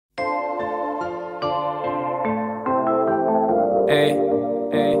Ay,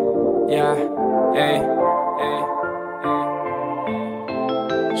 ay, yeah, ay, ay, ay.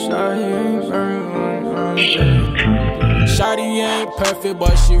 Shawty ain't perfect,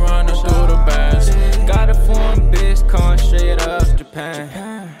 but she runnin' through the bands. Got a foreign bitch, come straight up Japan.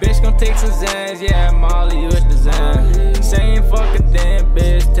 Bitch gon' take some Zans, yeah, Molly with the Zan. Saying fuck a damn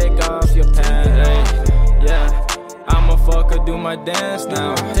bitch, take off your pants, ay, yeah. I'ma fuck her, do my dance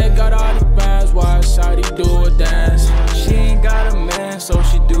now. Take out all the bands, watch Shawty do a dance. She ain't got a man, so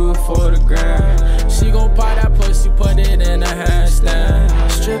she do it for the gram. She gon' pop that pussy, put it in a handstand.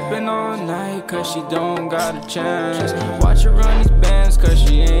 Stripping all night, cause she don't got a chance. Watch her run these bands, cause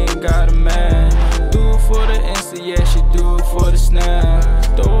she ain't got a man. Do it for the Insta, yeah, she do it for the snap.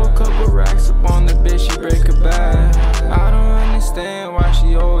 Throw a couple racks up on the bitch, she break her back. I don't understand why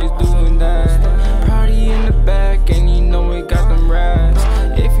she always doing that. Party in the back, and you know we got them rats.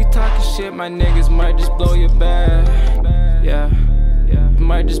 If you talking shit, my niggas might just blow your bag. Yeah, yeah,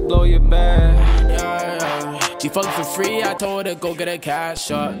 might just blow your bag. Yeah. She fucking for free, I told her go get a cash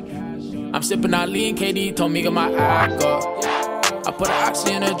shot. I'm sipping out lean, KD told me get my act up. I put an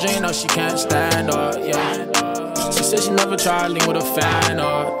oxy in her drain, now she can't stand up, yeah. She said she never tried lean with a fan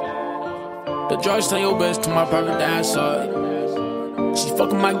up. The drugs tell your bitch to my private dancer. She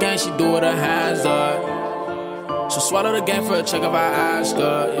fucking my gang, she do with her hands up. So swallow the game for a check if I ask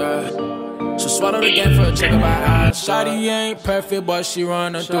her, yeah. So swallow the game for a check if I ask her. Shawty ain't perfect, but she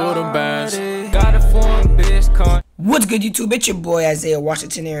runnin' through the bands. Got a foreign bitch, come. What's good, YouTube? It's your boy Isaiah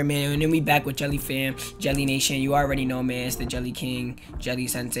Washington here, man, and then we back with Jelly Fam, Jelly Nation. You already know, man. It's the Jelly King, Jelly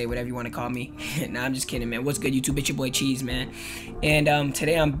Sensei, whatever you want to call me. Nah, I'm just kidding, man. What's good, YouTube? It's your boy Cheese, man. And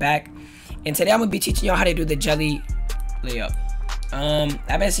today I'm back, and today I'm gonna be teaching y'all how to do the jelly layup.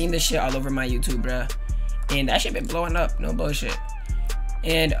 I've been seeing this shit all over my YouTube, bruh, and that shit been blowing up. No bullshit.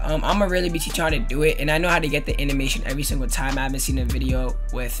 And I'm gonna really be teaching how to do it, and I know how to get the animation every single time. I haven't seen a video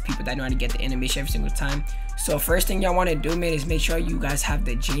with people that know how to get the animation every single time. So first thing y'all want to do, man, is make sure you guys have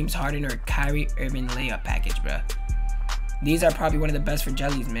the James Harden or Kyrie Irving layup package, bruh. These are probably one of the best for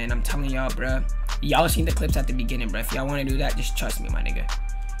jellies, man. I'm telling y'all, bruh. Y'all seen the clips at the beginning, bruh. If y'all want to do that, just trust me, my nigga.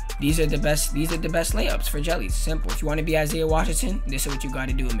 These are the best layups for jellies. Simple. If you want to be Isaiah Washington, this is what you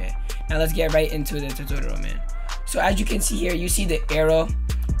gotta do, man. Now let's get right into the tutorial, man. So as you can see here, you see the arrow.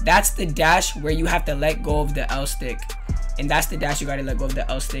 That's the dash where you have to let go of the L stick. And that's the dash you gotta let go of the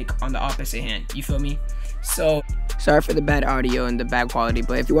L stick on the opposite hand. You feel me? So, sorry for the bad audio and the bad quality,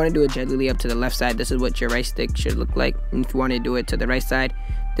 but if you want to do a jelly layup to the left side, this is what your right stick should look like. And if you want to do it to the right side,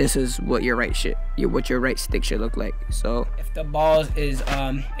 this is what your right stick should look like. So if the ball is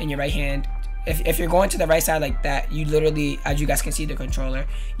in your right hand, if you're going to the right side like that, you literally, as you guys can see the controller,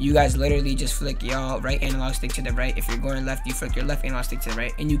 you guys literally just flick y'all right analog stick to the right. If you're going left, you flick your left analog stick to the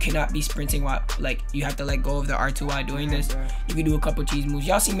right, and you cannot be sprinting while, like, you have to let go of the R2 while doing this. You can do a couple cheese moves.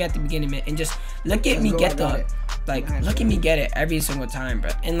 Y'all see me at the beginning, man, and just look at me get the, like, look at me get it every single time,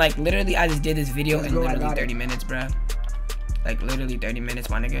 bro. And like literally, I just did this video in literally 30 minutes, bro. Like literally 30 minutes,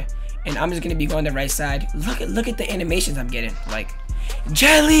 my nigga. And I'm just gonna be going the right side. Look at the animations I'm getting. Like,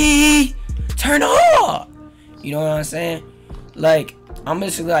 jelly, turn off. You know what I'm saying? Like, I'm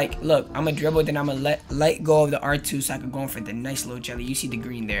just like, look, I'm gonna dribble, then I'm gonna let go of the R2 so I can go in for the nice little jelly. You see the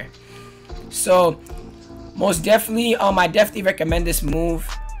green there. So most definitely, I definitely recommend this move.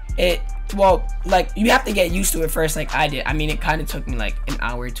 Well, like, you have to get used to it first, like I did. I mean, it kind of took me like an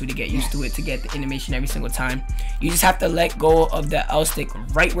hour or two to get used to it, to get the animation every single time. You just have to let go of the L stick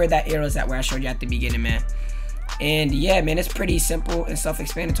right where that arrow is at, where I showed you at the beginning, man. And yeah, man, it's pretty simple and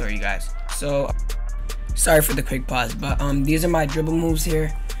self-explanatory, you guys. So sorry for the quick pause, but these are my dribble moves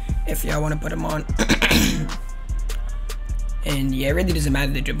here, if y'all want to put them on. And yeah, it really doesn't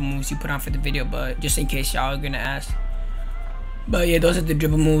matter the dribble moves you put on for the video, but just in case y'all are gonna ask. But yeah, those are the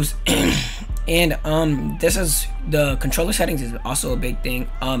dribble moves. And this is the controller settings is also a big thing.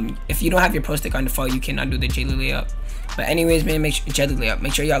 If you don't have your pro stick on default, you cannot do the jelly layup. But anyways, man, make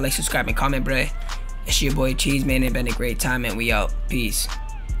sure y'all like, subscribe, and comment, bruh. It's your boy Cheese, man. It's been a great time, and we out. Peace.